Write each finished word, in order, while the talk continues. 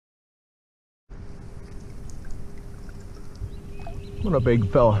What a big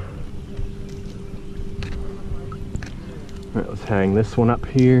fella. All right, let's hang this one up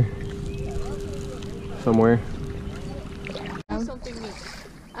here somewhere.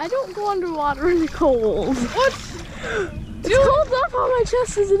 I don't go underwater in the cold. What? It's cold enough on my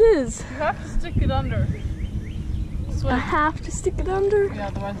chest as it is. You have to stick it under. I have to stick it under? Yeah,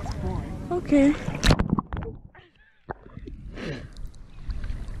 otherwise it's boring. Okay.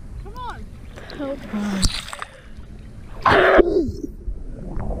 Come on. Help.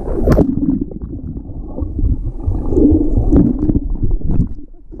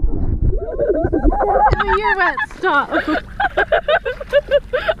 You're wet. Stop. Down.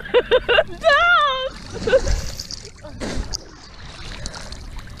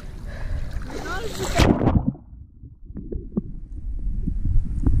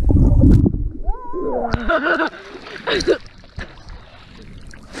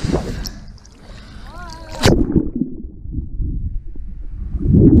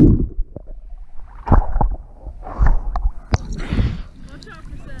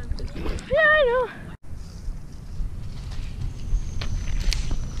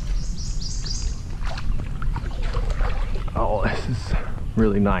 Oh, this is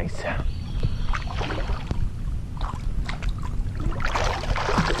really nice.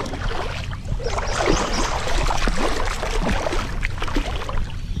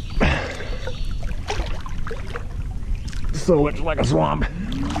 So much like a swamp.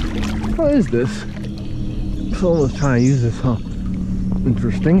 What is this? Someone's trying to use this, huh?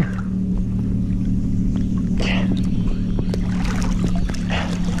 Interesting.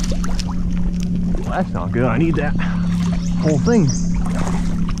 Well, that's not good. I need that whole thing.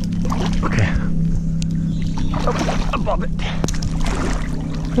 Okay. Up above it.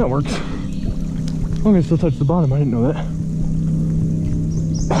 That works. I'm gonna still touch the bottom. I didn't know that.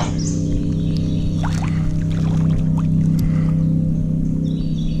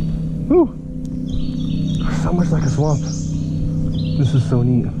 Whew. So much like a swamp. This is so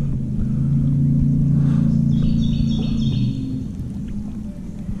neat.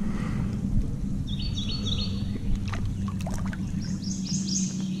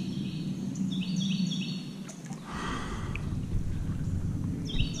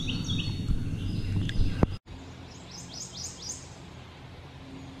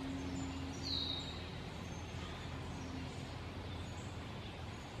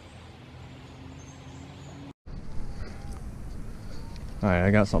 Alright,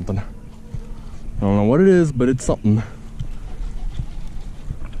 I got something. I don't know what it is, but it's something.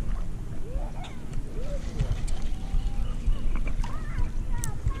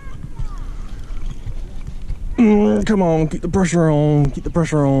 Come on, keep the pressure on, keep the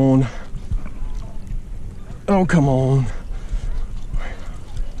pressure on. Oh, come on.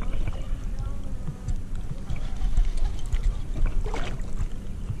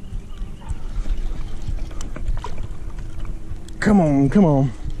 Come on, come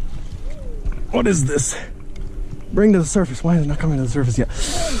on. What is this? Bring to the surface. Why is it not coming to the surface yet?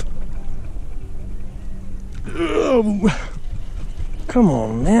 Oh, come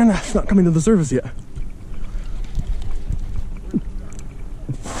on, man. It's not coming to the surface yet.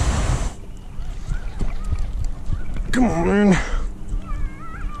 Come on, man.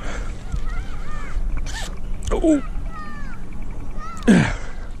 Oh.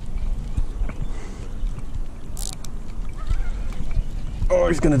 Oh,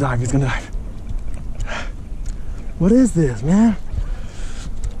 he's gonna dive, he's gonna dive. What is this, man?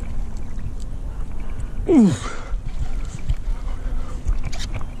 Ooh.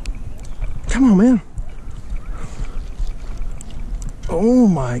 Come on, man. Oh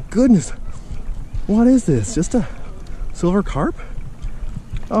my goodness. What is this? Just a silver carp?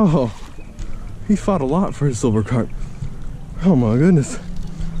 Oh, he fought a lot for his silver carp. Oh my goodness.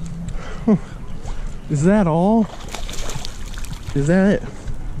 Is that all? Is that it?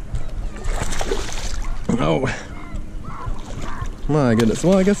 Oh my goodness.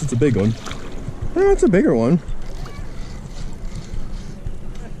 Well, I guess it's a big one. Yeah, it's a bigger one.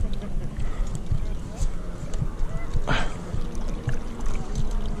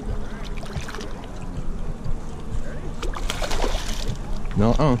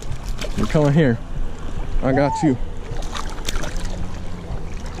 No, you're coming here. I got you.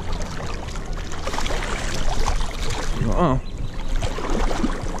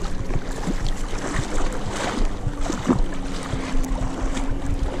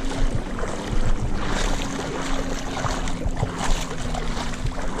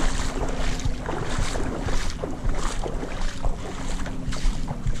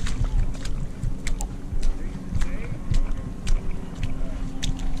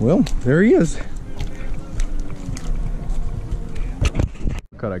 Well, there he is.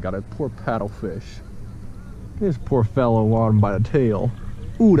 cut I got. A poor paddlefish. This poor fellow on him by the tail.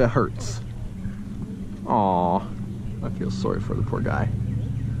 Ooh, that hurts. Aw, I feel sorry for the poor guy.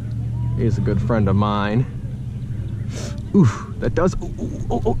 He's a good friend of mine. Ooh, that does.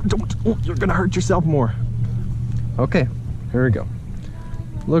 Don't. Oh, you're gonna hurt yourself more. Okay, here we go.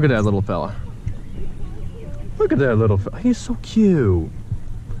 Look at that little fella. Look at that little fella. He's so cute.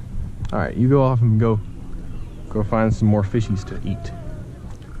 All right, you go off and go find some more fishies to eat.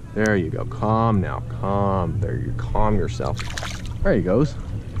 There you go. Calm now. Calm. There you calm yourself. There he goes.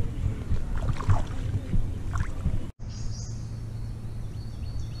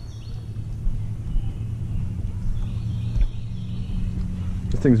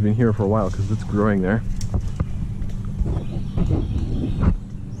 This thing's been here for a while because it's growing there.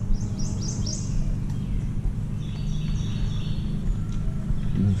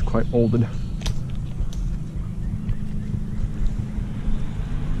 It's quite olded.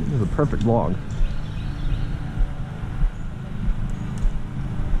 This is a perfect log.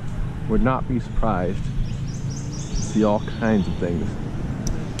 Would not be surprised to see all kinds of things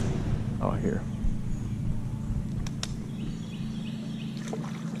out here.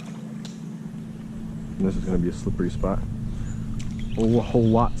 And this is going to be a slippery spot. Oh, a whole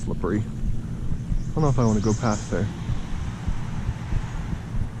lot slippery. I don't know if I want to go past there.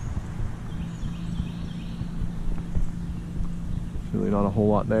 There's really not a whole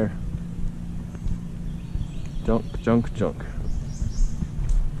lot there. Junk, junk, junk.